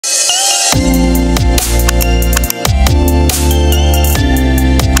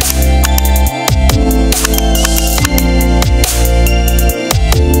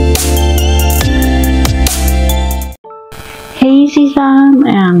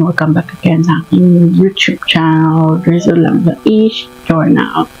Ayan, welcome back again sa aking YouTube channel. Rizzo lang the Y.O.U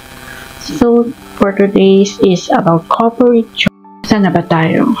Journal. So, for today's is about corporate journal. Saan na ba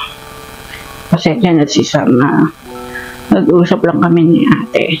tayo? Kasi dyan at si Sam nag-uusap lang kami ni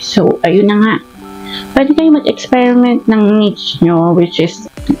ate. So, ayun na nga. Pwede kayo mag-experiment ng niche nyo, which is,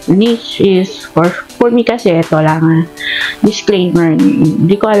 niche is, for me kasi, ito lang, disclaimer,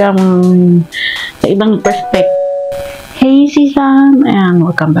 hindi ko alam sa ibang perspective. Hey, Sam, and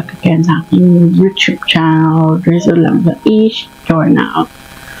welcome back again sa aking YouTube channel. Rizzo lang the Y.O.U Journal.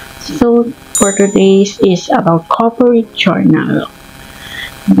 So, for today's is about corporate journal.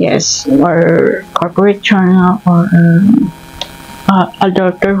 Yes, or corporate journal, or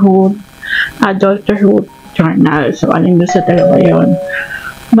adulthood journal. So, alin doon sa dalawa yun.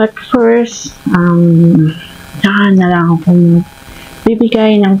 But first, saka na lang akong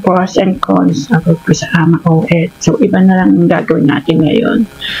bibigay ng pros and cons about ko sa AMAOED. So, iba na lang ang gagawin natin ngayon.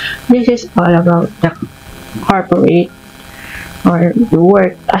 This is all about the corporate or the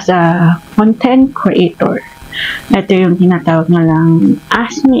work as a content creator. Ito yung tinatawag na lang,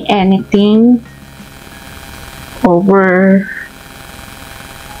 ask me anything over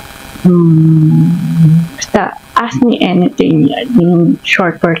basta ask me anything, yung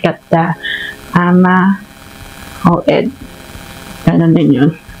short cut na AMAOED. Ganun din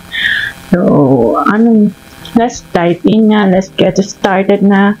yun. So, let's dive in na. Let's get started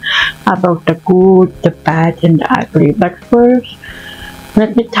na about the good, the bad, and the ugly. But first,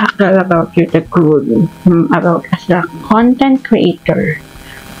 let me tackle about the good, about as a content creator.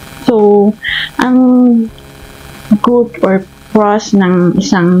 So, ang good or pros ng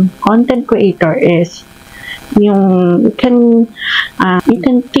isang content creator is yung you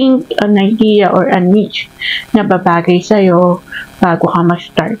can think an idea or a niche na babagay sa'yo bago ka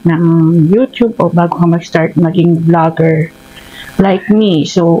mag-start ng YouTube o bago ka mag-start maging vlogger like me.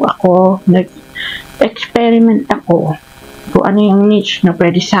 So, ako, nag-experiment ako kung ano yung niche na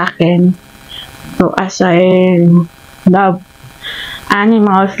pwede sa akin. So, as I love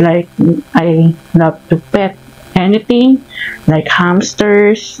animals, like I love to pet anything like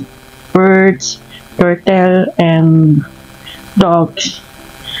hamsters, birds, turtle, and dogs.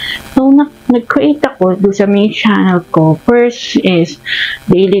 So, nag-create ako doon sa main channel ko. First is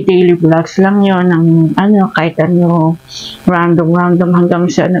daily vlogs lang yon ng kahit random hanggang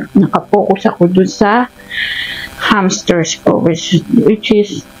sa nakapokus ako doon sa hamsters ko, which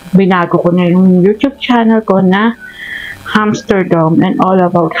is binago ko na yung YouTube channel ko na Hamsterdom and all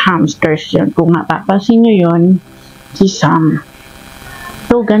about hamsters yun. Kung mapapansin nyo yun, si Sam.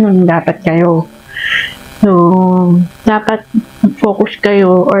 So, ganun dapat kayo. So, dapat focus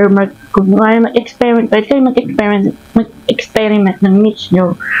kayo or kung mag-experiment, pwede kayo mag-experiment ng niche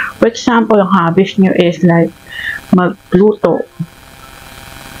nyo. For example, ang hobbies nyo is like magluto.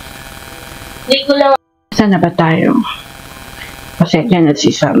 Saan na ba tayo? Kasi dyan at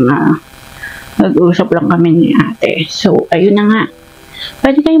si Sam nag-uusap lang kami ni ate. So, ayun na nga.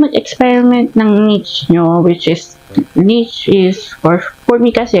 Pwede kayo mag-experiment ng niche nyo, which is, niche is, for me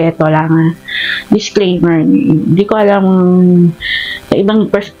kasi, ito lang, disclaimer, hindi ko alam sa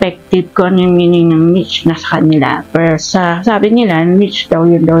ibang perspective ko ano yung meaning ng niche na sa kanila. Pero sabi nila, niche daw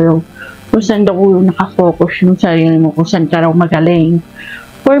yun daw yung kung saan daw nakafocus yung sarili mo, kung saan ka raw magaling.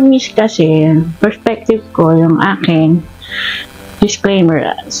 For me kasi, perspective ko, yung akin,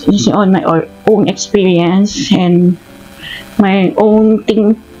 disclaimer, is on my own experience and my own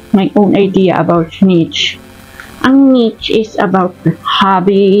idea about niche. Ang niche is about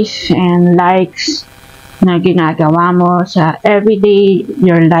hobbies and likes na ginagawa mo sa everyday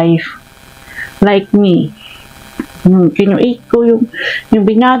your life. Like me, yung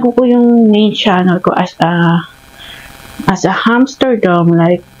binago ko yung main channel ko as a hamsterdom,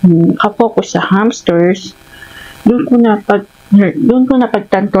 like ka-focus sa hamsters. Doon ko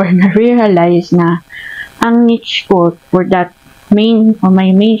napagtanto na realize na ang niche ko for that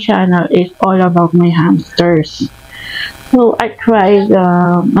my main channel is all about my hamsters. So, I tried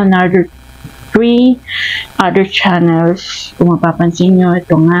another 3 other channels. Kung mapapansin nyo,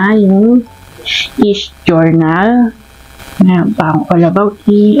 ito nga yung Y.O.U Journal. Ngayon pa ang All About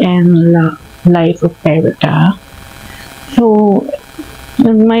Me and Life of Erica. So,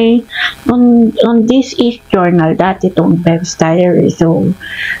 on this Y.O.U Journal, dati itong Bev's Diary. So,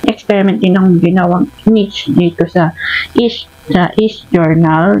 experiment din ang ginawang niche dito sa Y.O.U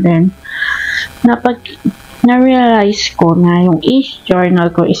Journal. Then, na-realize ko na yung Y.O.U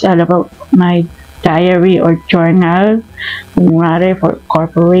Journal ko is all about my diary or journal. Kunwari for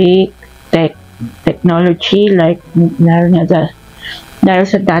corporate technology, like Dahil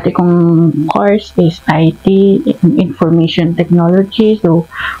sa dati kong course is IT, Information Technology, so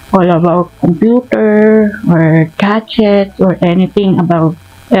all about computer or gadgets or anything about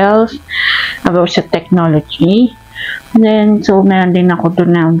sa technology. And then, so meron din ako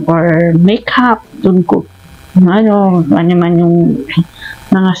doon na for makeup, doon ko ano man yung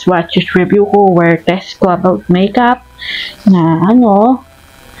mga swatches review ko or test ko about makeup na ano.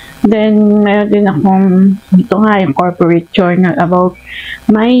 Then, meron din akong, ito nga, yung corporate journal about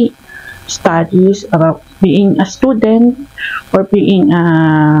my studies, about being a student or being a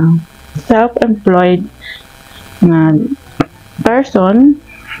self-employed person.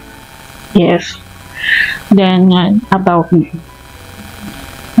 Yes. Then, about me.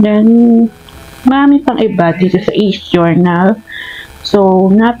 Then, marami pang iba dito sa East Journal. So,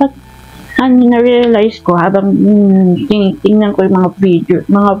 na-realize ko habang tinitingnan ko yung mga video,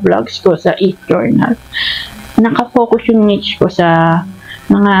 mga vlogs ko sa e-journal, nakafocus yung niche ko sa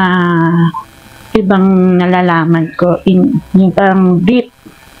mga ibang nalalaman ko yung parang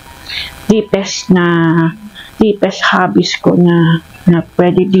deepest hobbies ko na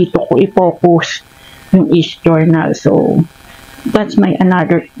pwede dito ko i-focus yung e-journal. So, that's my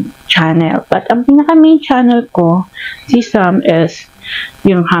another channel. But ang pinaka main channel ko, sizzums, is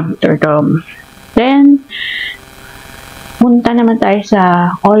yung Hamsterdom. Then, punta naman tayo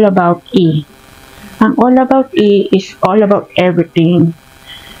sa All About E. Ang All About E is all about everything.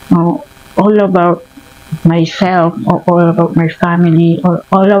 All about myself, or all about my family, or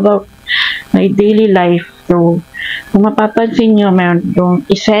all about my daily life. So, kung mapapansin nyo, meron doon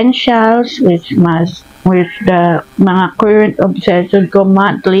essentials with the mga current obsession ko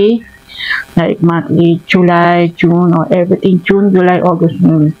monthly, like monthly, July, June, or everything, June, July, August,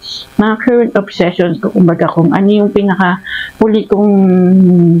 June. Mga current obsessions ko, kumbaga kung ano yung pinaka-huli kong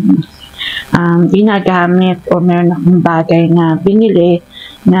ginagamit o meron akong bagay na binili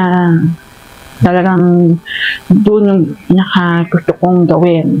na talagang doon yung gusto kong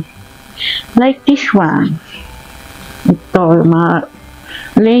gawin. Like this one. Ito,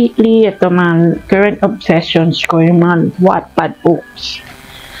 lately, ito mga current obsessions ko, yung mga Wattpad books.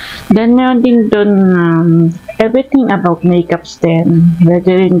 Then, meron din doon everything about makeups din.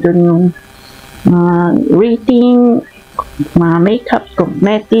 Pwede rin doon yung rating, mga makeup,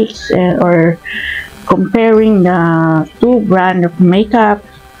 cosmetics, or comparing the two brand of makeup.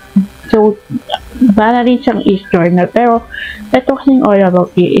 So, para rin siyang e-journal. Pero, ito kasing All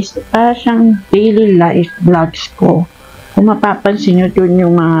About You is para siyang daily life vlogs ko. Kung mapapansin nyo doon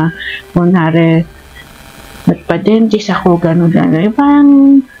yung mga, kunwari, nagpa-dentist ako, gano'n. Yung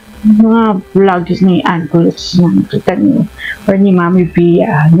parang, mga vlogs ni Uncles na nakita nyo, or ni Mami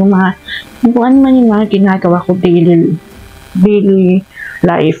Bia, yung mga, kung ano man yung mga ginagawa ko daily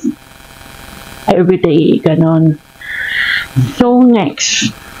life, everyday, ganon. So next,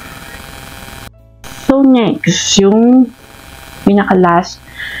 yung pinaka-last,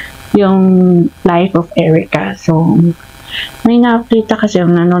 yung Life of Erica. So, may nakita kasi,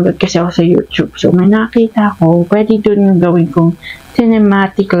 nanonood kasi ako sa YouTube. So, may nakita ako, pwede doon yung gawin kong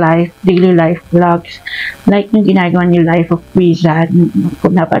cinematic life, daily life vlogs. Like yung ginagawa ni Life of Wizard.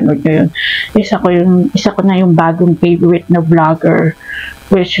 Kung napanood nyo yun. Isa ko na yung bagong favorite na vlogger.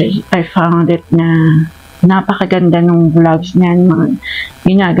 Which I found it na napakaganda ng vlogs niya.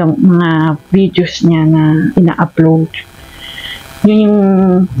 Mga videos niya na ina-upload.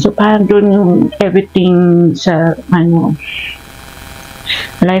 So parang doon yung everything sa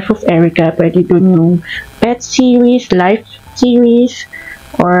Life of Erica, pwede doon yung pet series, life series,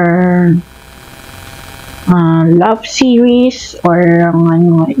 or love series, or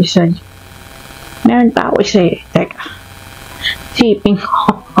isa, meron pa ako isa teka, siping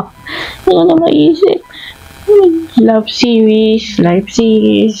ko, hindi ko na maisip. Love series, life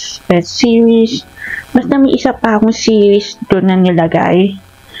series, pet series, basta may isa pa akong series doon na nilagay.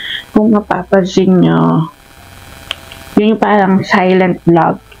 Kung mapapansin nyo, yun yung parang silent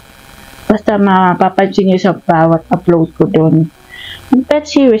vlog. Basta mapapansin nyo sa bawat upload ko doon. Yung pet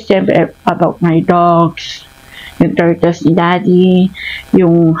series, siyempre, about my dogs, yung turtles ni Daddy,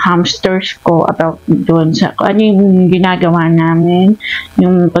 yung hamsters ko, about doon sa ano yung ginagawa namin,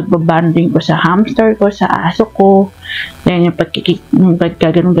 yung pagbabanding ko sa hamster ko, sa aso ko, then yung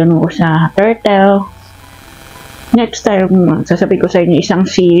pagkaganon-ganon ko sa turtle. Next time, sasabihin ko sa inyo isang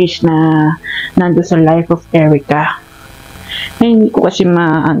series na nando sa Life of Erica. Hindi ko kasi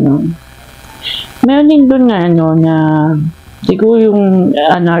meron din doon na siguro yung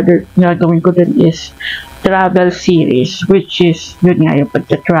another gagawin ko dun is travel series, which is yun nga yung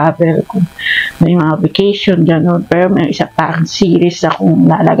pagka-travel, kung may mga vacation gano'n, pero may isa parang series akong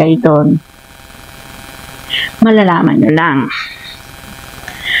lalagay doon. Malalaman nyo lang.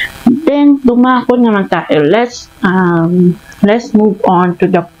 Then, dumako naman tayo. Let's move on to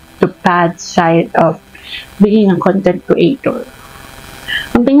the bad side of being a content creator.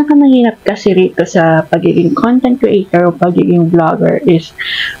 Ang pinakamahirap kasi rito sa pagiging content creator o pagiging vlogger is,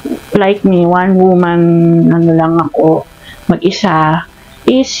 like me, one woman, lang ako, mag-isa,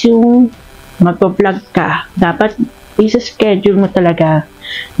 is yung mag-vlog ka. Dapat isa-schedule mo talaga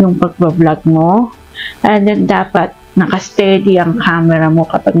yung pag-vlog mo. And then, dapat naka-steady ang camera mo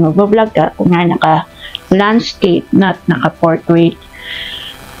kapag mag-vlog ka. Kung nga naka-landscape, not naka-portrait.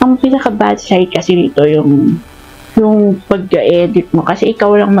 Ang pinaka-bad side kasi dito yung pag-edit mo. Kasi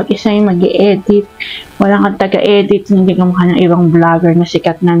ikaw lang mag-isa yung mag-edit. Walang kang taga-edit. Hindi ka mukha ng ibang vlogger na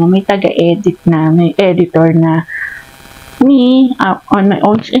sikat na may taga-edit na, may editor na. Me, on my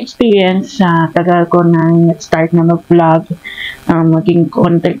own experience, tagal ko na start na mag-vlog, maging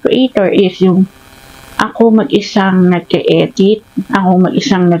content creator, is yung ako mag-isang nag-edit, ako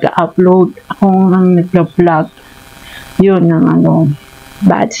mag-isang nag-upload, ako ang nag-vlog. Yun ang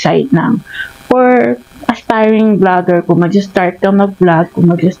bad side ng. For aspiring vlogger, kung mag-start kang mag-vlog, kung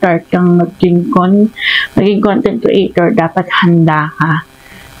mag-start kang maging content creator, dapat handa ka.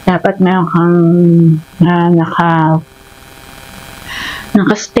 Dapat meron kang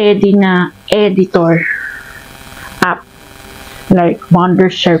naka-steady na editor app like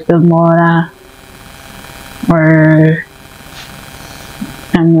Wonder Circle Mora or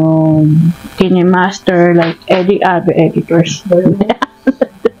Kinemaster, like any other editors.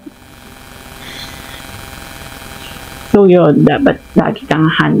 So yun, dapat lagi kang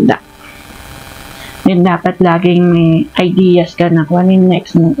handa. Then dapat laging may ideas ka na kung ano yung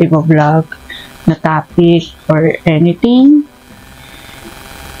next mong i-vlog na topic or anything.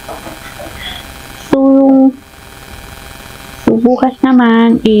 So bukas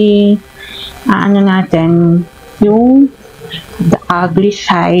naman, natin yung the ugly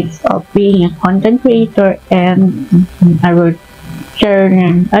sides of being a content creator, and I will share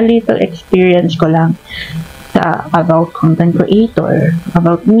a little experience ko lang about content creator,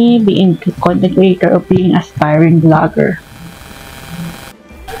 about me being a content creator or being aspiring vlogger.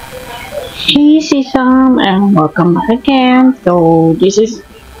 Hey, sizzum, and welcome back again. So this is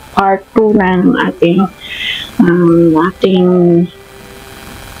part 2 ng ating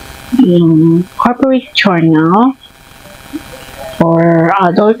corporate journal or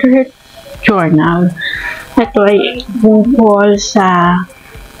Adulthood Journal. Ito ay tungkol sa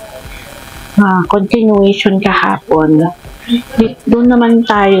continuation kahapon. Doon naman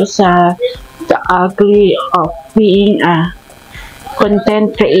tayo sa the ugly of being a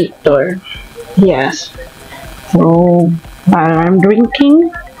content creator. Yes. So, while I'm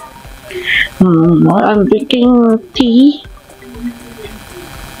drinking tea,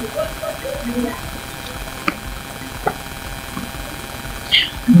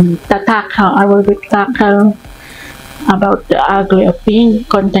 I will tackle about the ugly of being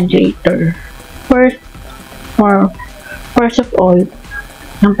content creator. First of all,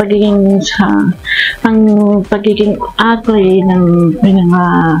 ang pagiging ugly ng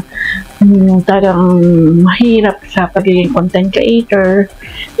talagang mahirap sa pagiging content creator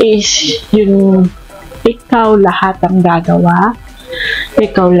is yung ikaw lahat ang gagawa,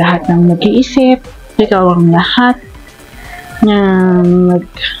 ikaw lahat ang mag-iisip, ikaw ang lahat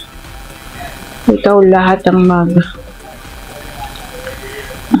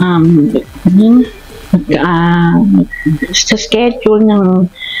sa schedule ng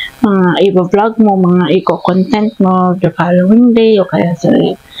i-vlog mo, mga i-content mo the following day o kaya sa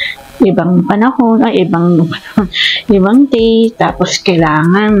ibang panahon, ibang day. Tapos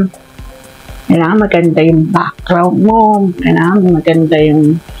kailangan maganda yung background mo, kailangan maganda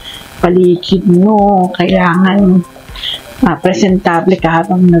yung paligid mo, kailangan presentable ka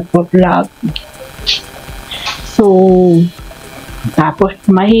habang nagpo-vlog. So, tapos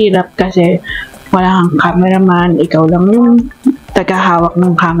mahirap kasi wala kang cameraman, ikaw lang yung tagahawak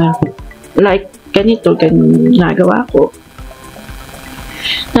ng camera. Like, ganito ginagawa ko.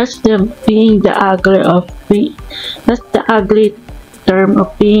 That's the ugly term of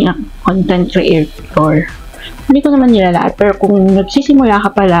being a content creator. Hindi ko naman nilalahat, pero kung nagsisimula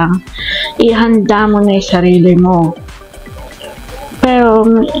ka pa lang, ihanda mo na yung sarili mo. Pero,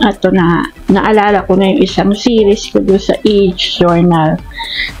 naalala ko na yung isang series ko doon sa Age Journal.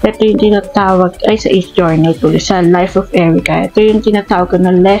 Ito yung tinatawag, sa Age Journal tuloy, sa Life of Erica. Ito yung tinatawag ko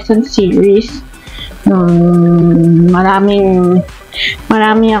na lesson series.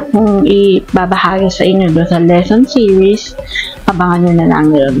 Marami akong ibabahagi sa inyo doon sa lesson series. Abangan nyo na lang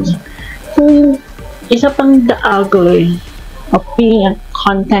yun. So, isa pang the ugly of being a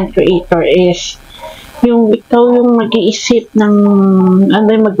content creator is Yung ikaw yung mag-iisip ng ano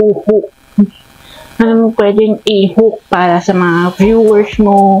yung mag-hook. Ano mo pwedeng i-hook para sa mga viewers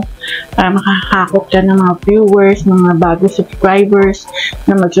mo, para makakakot ka ng mga viewers, mga bago subscribers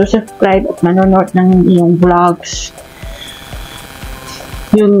na mag-subscribe at manonood ng iyong vlogs.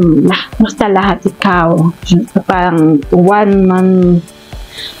 Yun, basta lahat ikaw. Parang one man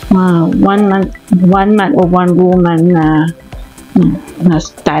o one woman na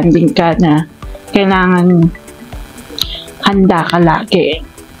standing ka na kailangan handa ka lagi.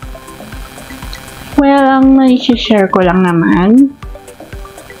 Well, ang nai-share ko lang naman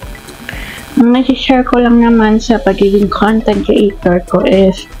sa pagiging content creator ko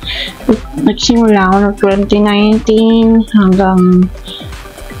is nagsimula ako noong 2019 hanggang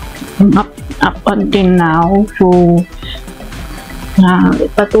up until now. So,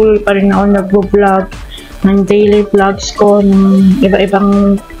 patuloy pa rin ako nag-vlog ng daily vlogs ko ng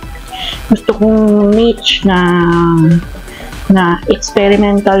iba-ibang gusto kong niche na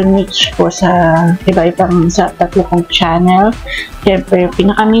experimental niche ko sa iba-ibang sa tatlo kong channel. Siyempre,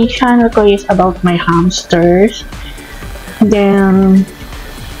 pinaka-main channel ko is about my hamsters. Then,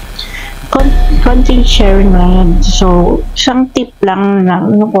 content sharing lang yan. So, isang tip lang na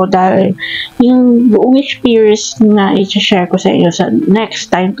ano ko dahil yung buong experience na i-share ko sa inyo sa next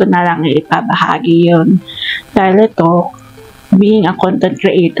time ko na lang ipabahagi yun. Dahil ito, being a content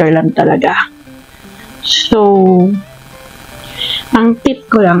creator lang talaga. So, ang tip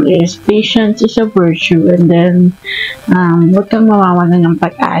ko lang is, patience is a virtue, and then, huwag kang mawawalan ng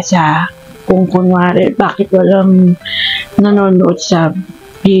pag-asa. Kung kunwari, bakit walang nanonood sa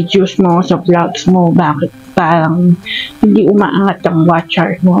videos mo, sa vlogs mo, bakit parang hindi umaangat ang watch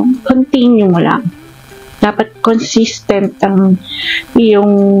hour mo, continue mo lang. Dapat consistent ang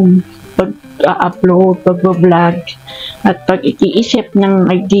iyong pag-upload, pag-vlog, at pag-iisip ng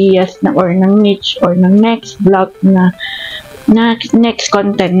ideas na or ng niche or ng next vlog na next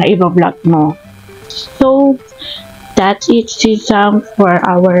content na i-vlog mo. So, that's it, sizzums for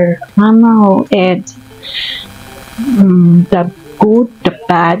our AMAOED. The good, the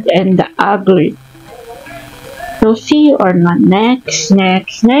bad, and the ugly. So, see you on my next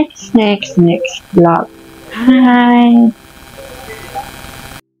vlog. Bye!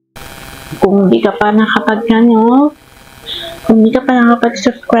 Kung di ka pa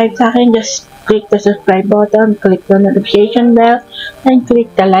nakapag-subscribe sa akin, just click the subscribe button, click the notification bell, and click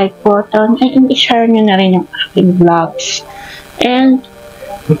the like button, and i-share nyo na rin yung aking vlogs. And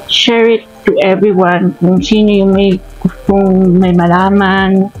share it to everyone kung sino yung may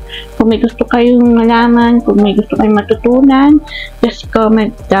malaman. Kung may gusto kayong malaman, kung may gusto kayong matutunan, just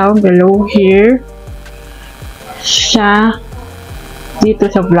comment down below here dito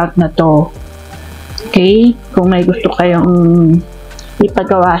sa vlog na to. Okay? Kung may gusto kayong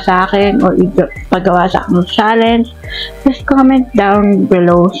ipagawa sa akin or ipagawa sa akin challenge, just comment down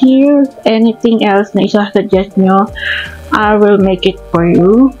below here. Anything else na isa-suggest nyo, I will make it for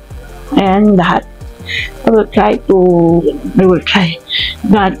you. And that I will try.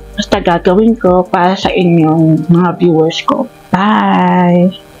 Basta gagawin ko para sa inyong mga viewers ko. Bye!